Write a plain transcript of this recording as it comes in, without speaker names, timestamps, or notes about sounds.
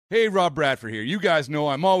Hey, Rob Bradford here. You guys know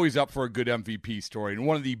I'm always up for a good MVP story, and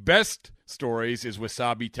one of the best stories is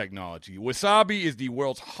Wasabi Technology. Wasabi is the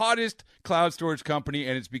world's hottest cloud storage company,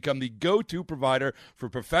 and it's become the go-to provider for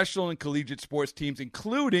professional and collegiate sports teams,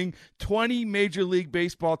 including 20 Major League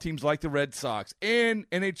Baseball teams like the Red Sox and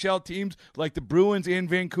NHL teams like the Bruins and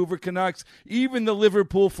Vancouver Canucks. Even the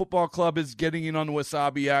Liverpool Football Club is getting in on the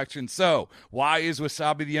Wasabi action. So, why is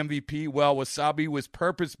Wasabi the MVP? Well, Wasabi was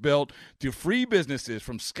purpose-built to free businesses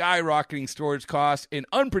from skyrocketing storage costs and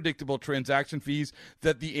unpredictable transaction fees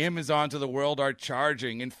that the Amazons of the world are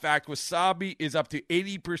charging. In fact, Wasabi is up to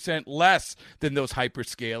 80% less than those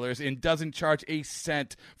hyperscalers and doesn't charge a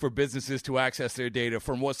cent for businesses to access their data.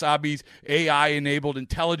 From Wasabi's AI-enabled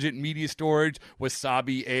intelligent media storage,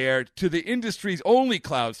 Wasabi Air, to the industry's only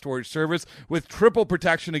cloud storage service with triple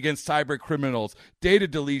protection against cyber criminals, data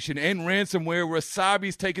deletion, and ransomware,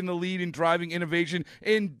 Wasabi's taken the lead in driving innovation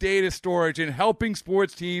in data storage and helping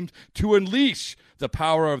sports teams to unleash the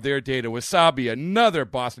power of their data. Wasabi, another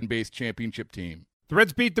Boston-based championship team. The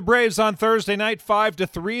Reds beat the Braves on Thursday night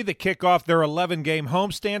 5-3 to kick off their 11-game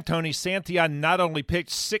homestand. Tony Santillan not only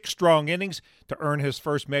pitched 6 strong innings to earn his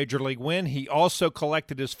first Major League win, he also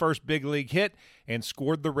collected his first big league hit and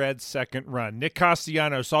scored the Reds' second run. Nick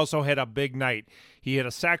Castellanos also had a big night. He hit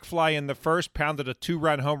a sac fly in the first, pounded a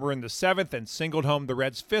 2-run homer in the 7th, and singled home the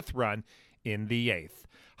Reds' 5th run in the 8th.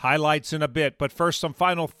 Highlights in a bit, but first some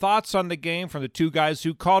final thoughts on the game from the two guys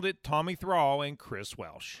who called it, Tommy Thrall and Chris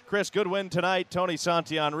Welsh. Chris, good win tonight. Tony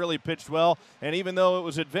Santillan really pitched well, and even though it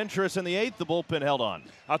was adventurous in the 8th, the bullpen held on.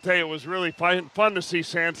 I'll tell you, it was really fun to see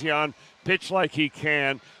Santillan pitch like he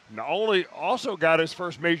can. Also got his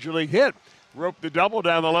first Major League hit. Roped the double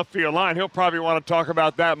down the left field line. He'll probably want to talk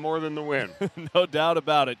about that more than the win. No doubt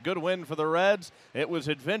about it. Good win for the Reds. It was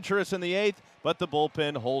adventurous in the 8th, but the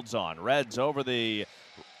bullpen holds on. Reds over the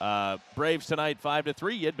Braves tonight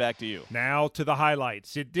 5-3. Yid, back to you. Now to the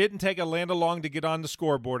highlights. It didn't take Atlanta long to get on the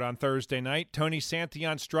scoreboard on Thursday night. Tony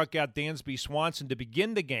Santillan struck out Dansby Swanson to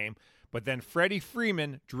begin the game, but then Freddie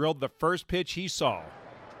Freeman drilled the first pitch he saw.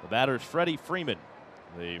 The batter's Freddie Freeman.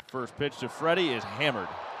 The first pitch to Freddie is hammered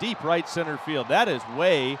deep right center field. That is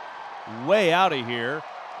way out of here,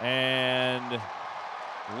 and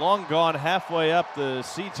long gone halfway up the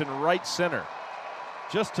seats in right center.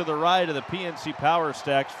 Just to the right of the PNC Power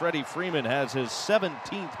Stacks, Freddie Freeman has his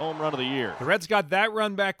 17th home run of the year. The Reds got that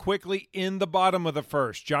run back quickly in the bottom of the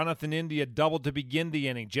first. Jonathan India doubled to begin the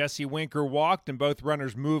inning. Jesse Winker walked, and both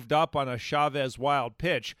runners moved up on a Chavez wild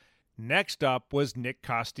pitch. Next up was Nick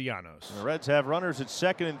Castellanos. The Reds have runners at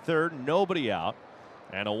second and third, nobody out.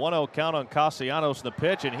 And a 1-0 count on Castellanos in the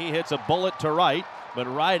pitch, and he hits a bullet to right,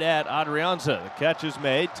 but right at Adrianza. The catch is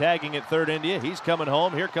made, tagging at third India. He's coming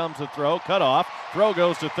home. Here comes the throw, cut off. Throw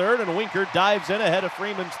goes to third, and Winker dives in ahead of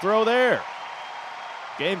Freeman's throw there.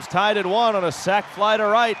 Game's tied at 1 on a sac fly to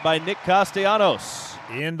right by Nick Castellanos.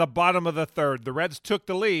 In the bottom of the third, the Reds took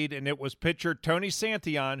the lead, and it was pitcher Tony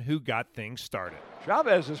Santillan who got things started.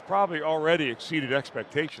 Chavez has probably already exceeded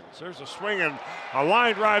expectations. There's a swing and a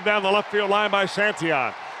line drive down the left field line by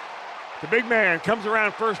Santillan. The big man comes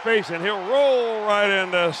around first base, and he'll roll right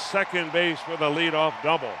into second base with a leadoff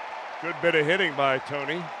double. Good bit of hitting by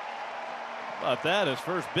Tony. How about that, his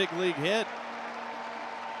first big league hit.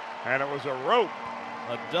 And it was a rope.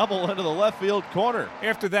 A double into the left field corner.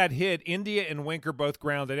 After that hit, India and Winker both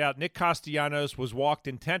grounded out. Nick Castellanos was walked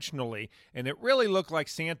intentionally, and it really looked like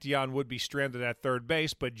Santillan would be stranded at third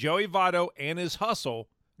base, but Joey Votto and his hustle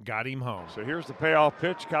got him home. So here's the payoff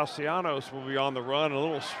pitch. Castellanos will be on the run. A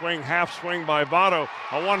little swing, half swing by Votto.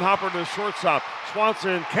 A one-hopper to the shortstop.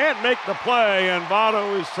 Swanson can't make the play, and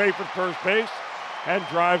Votto is safe at first base and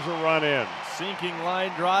drives a run in. Sinking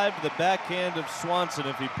line drive to the backhand of Swanson.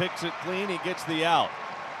 If he picks it clean, he gets the out.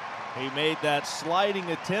 He made that sliding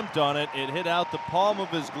attempt on it. It hit out the palm of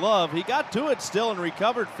his glove. He got to it still and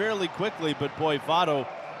recovered fairly quickly, but boy, Votto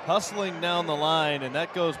hustling down the line, and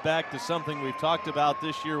that goes back to something we've talked about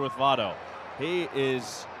this year with Votto. He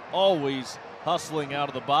is always hustling out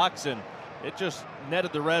of the box, and it just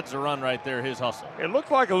netted the Reds a run right there, his hustle. It looked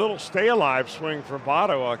like a little stay-alive swing for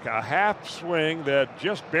Votto, a half swing that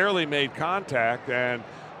just barely made contact, and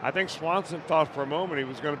I think Swanson thought for a moment he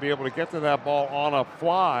was going to be able to get to that ball on a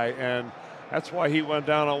fly, and that's why he went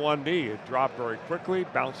down on one knee. It dropped very quickly,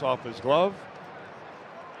 bounced off his glove.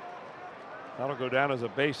 That'll go down as a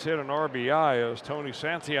base hit and RBI as Tony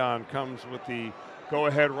Santillan comes with the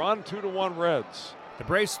go-ahead run, 2-1 Reds. The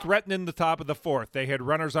Braves threatened in the top of the fourth. They had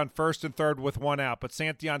runners on first and third with one out, but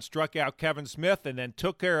Santillan struck out Kevin Smith and then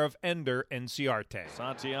took care of Ender Inciarte.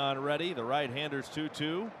 Santillan ready, the right-hander's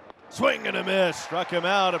 2-2. Swing and a miss, struck him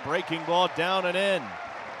out, a breaking ball down and in.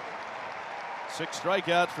 6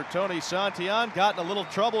 strikeouts for Tony Santillan. Got in a little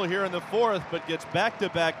trouble here in the 4th, but gets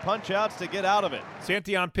back-to-back punch-outs to get out of it.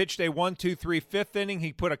 Santillan pitched a 1-2-3 fifth inning.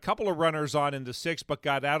 He put a couple of runners on in the 6th, but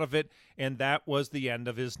got out of it, and that was the end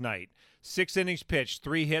of his night. 6 innings pitched,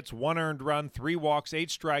 3 hits, 1 earned run, 3 walks, 8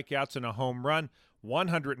 strikeouts, and a home run.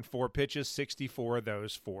 104 pitches, 64 of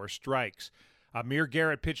those 4 strikes. Amir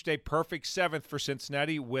Garrett pitched a perfect 7th for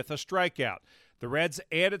Cincinnati with a strikeout. The Reds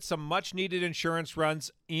added some much-needed insurance runs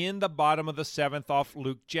in the bottom of the 7th off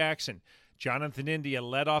Luke Jackson. Jonathan India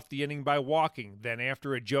led off the inning by walking. Then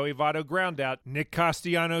after a Joey Votto groundout, Nick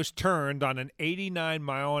Castellanos turned on an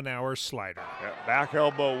 89-mile-an-hour slider. Back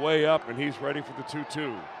elbow way up, and he's ready for the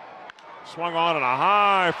 2-2. Swung on a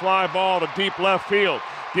high fly ball to deep left field.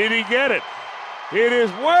 Did he get it? It is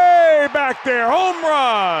way back there. Home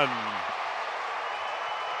run!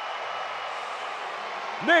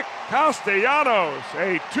 Nick Castellanos,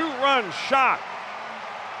 a 2-run shot,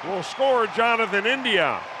 will score Jonathan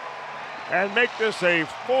India and make this a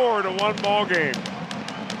 4-1 ball game.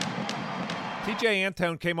 T.J.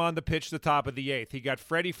 Antone came on to pitch the top of the 8th. He got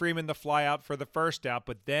Freddie Freeman the fly out for the first out,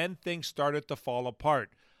 but then things started to fall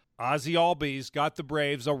apart. Ozzie Albies got the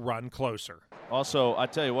Braves a run closer. Also, I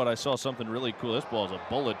tell you what, I saw something really cool. This ball is a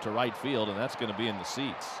bullet to right field, and that's going to be in the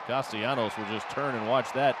seats. Castellanos will just turn and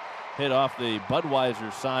watch that hit off the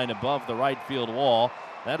Budweiser sign above the right field wall.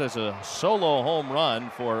 That is a solo home run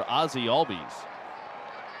for Ozzie Albies.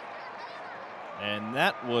 And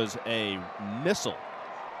that was a missile.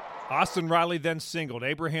 Austin Riley then singled.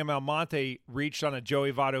 Abraham Almonte reached on a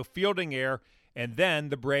Joey Votto fielding error, and then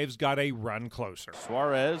the Braves got a run closer.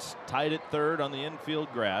 Suarez tied at third on the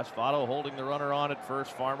infield grass. Votto holding the runner on at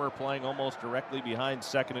first. Farmer playing almost directly behind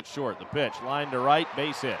second at short. The pitch, line to right,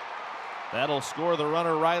 base hit. That'll score the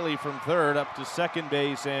runner Riley from third up to second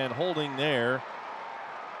base, and holding there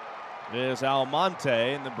is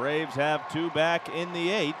Almonte, and the Braves have 2 back in the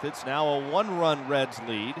 8th. It's now a 1-run Reds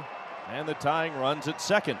lead, and the tying runs at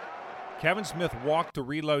second. Kevin Smith walked to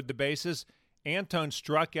reload the bases. Antone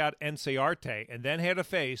struck out Enciarte and then had to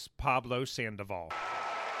face Pablo Sandoval.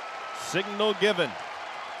 Signal given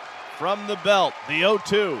from the belt, the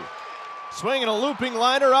 0-2. Swinging a looping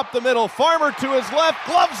liner up the middle. Farmer to his left,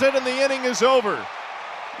 gloves it, and the inning is over.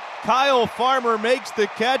 Kyle Farmer makes the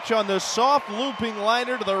catch on the soft looping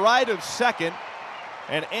liner to the right of second,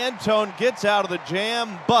 and Antone gets out of the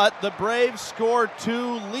jam, but the Braves score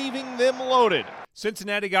 2, leaving them loaded.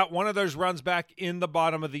 Cincinnati got one of those runs back in the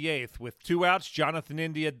bottom of the 8th. With 2 outs, Jonathan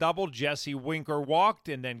India doubled, Jesse Winker walked,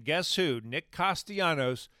 and then guess who? Nick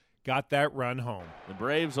Castellanos got that run home. The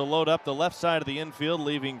Braves will load up the left side of the infield,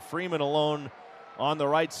 leaving Freeman alone on the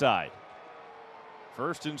right side.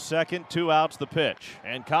 First and second, 2 outs, the pitch.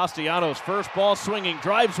 And Castellanos, first ball swinging,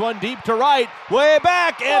 drives one deep to right, way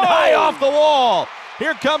back and high off the wall.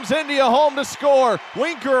 Here comes India home to score.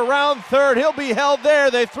 Winker around third. He'll be held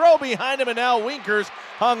there. They throw behind him, and now Winker's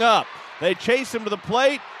hung up. They chase him to the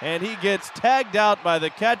plate, and he gets tagged out by the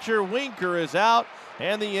catcher. Winker is out,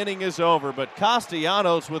 and the inning is over. But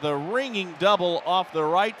Castellanos, with a ringing double off the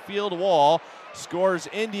right field wall, scores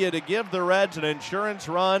India to give the Reds an insurance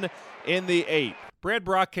run in the 8th. Brad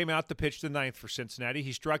Brock came out to pitch the 9th for Cincinnati.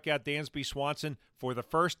 He struck out Dansby Swanson for the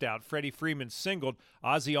first out. Freddie Freeman singled.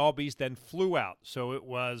 Ozzie Albies then flew out. So it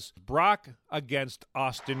was Brock against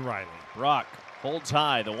Austin Riley. Brock holds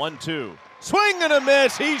high, the 1-2. Swing and a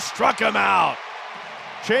miss. He struck him out.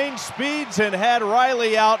 Changed speeds and had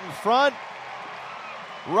Riley out in front.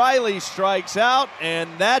 Riley strikes out, and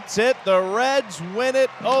that's it. The Reds win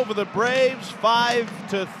it over the Braves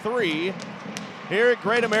 5-3 here at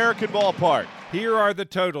Great American Ballpark. Here are the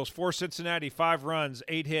totals. For Cincinnati, 5 runs,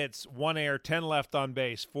 8 hits, 1 error, 10 left on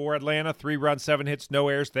base. For Atlanta, 3 runs, 7 hits, no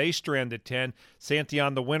errors. They stranded 10.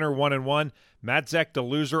 Santillan, the winner, 1-1. Matzek, the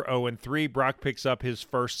loser, 0-3. Brock picks up his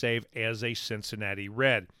first save as a Cincinnati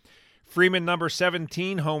Red. Freeman, number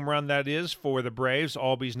 17, home run that is, for the Braves.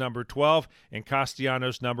 Albies, number 12, and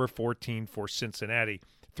Castellanos, number 14 for Cincinnati.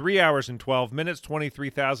 3 hours and 12 minutes,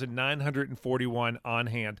 23,941 on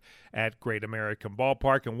hand at Great American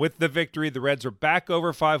Ballpark. And with the victory, the Reds are back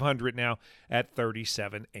over 500 now at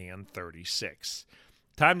 37-36.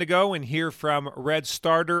 Time to go and hear from Reds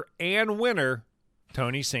starter and winner,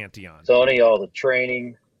 Tony Santillan. Tony, all the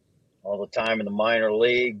training, all the time in the minor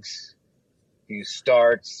leagues, few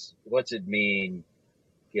starts. What's it mean,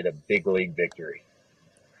 get a big league victory?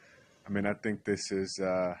 I mean, I think this is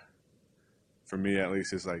for me at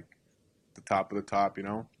least, is like the top of the top, you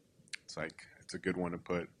know. It's like it's a good one to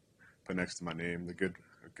put next to my name. A good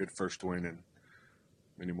first win and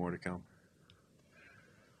many more to come.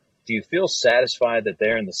 Do you feel satisfied that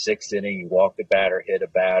there in the 6th inning you walked a batter, hit a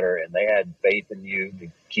batter, and they had faith in you to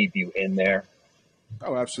keep you in there?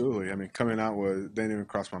 Oh, absolutely. I mean, coming out didn't even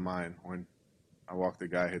cross my mind. When I walked the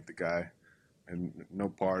guy, hit the guy, and no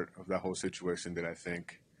part of that whole situation did I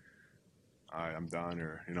think I'm done,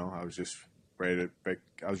 or I was just ready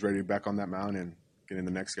to be back on that mound and get in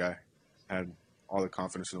the next guy. I had all the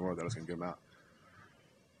confidence in the world that I was going to get him out.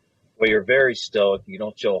 Well, you're very stoic. You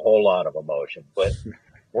don't show a whole lot of emotion, but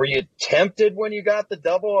were you tempted when you got the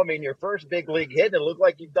double? I mean, your first big league hit, it looked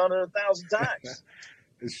like you've done it 1,000 times.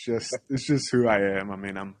 It's just who I am. I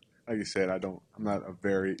mean, I'm like you said, I'm not a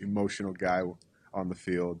very emotional guy on the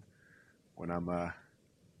field. When I'm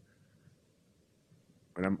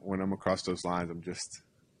across those lines, I'm just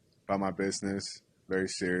about my business, very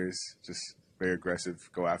serious, just very aggressive,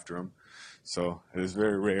 go after them. So it is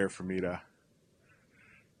very rare for me to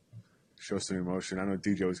show some emotion. I know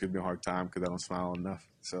DJ was giving me a hard time because I don't smile enough.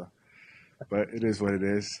 So, but it is what it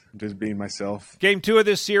is. I'm just being myself. Game 2 of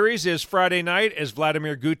this series is Friday night as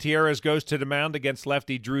Vladimir Gutierrez goes to the mound against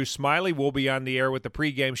lefty Drew Smyly. We'll be on the air with the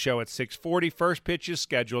pregame show at 6:40. First pitch is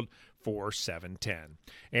scheduled for 7:10.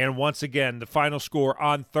 And once again, the final score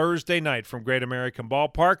on Thursday night from Great American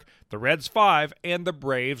Ballpark, the Reds 5 and the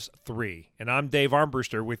Braves 3. And I'm Dave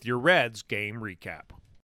Armbruster with your Reds game recap.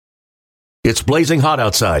 It's blazing hot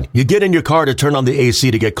outside. You get in your car to turn on the AC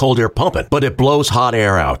to get cold air pumping, but it blows hot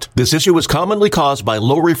air out. This issue is commonly caused by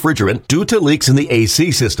low refrigerant due to leaks in the AC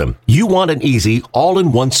system. You want an easy,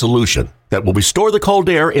 all-in-one solution that will restore the cold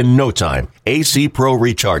air in no time. AC Pro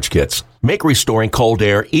Recharge Kits make restoring cold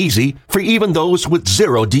air easy for even those with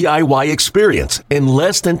zero DIY experience in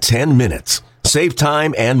less than 10 minutes. Save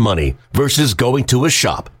time and money versus going to a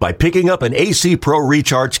shop by picking up an AC Pro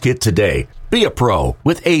Recharge Kit today. Be a pro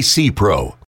with AC Pro.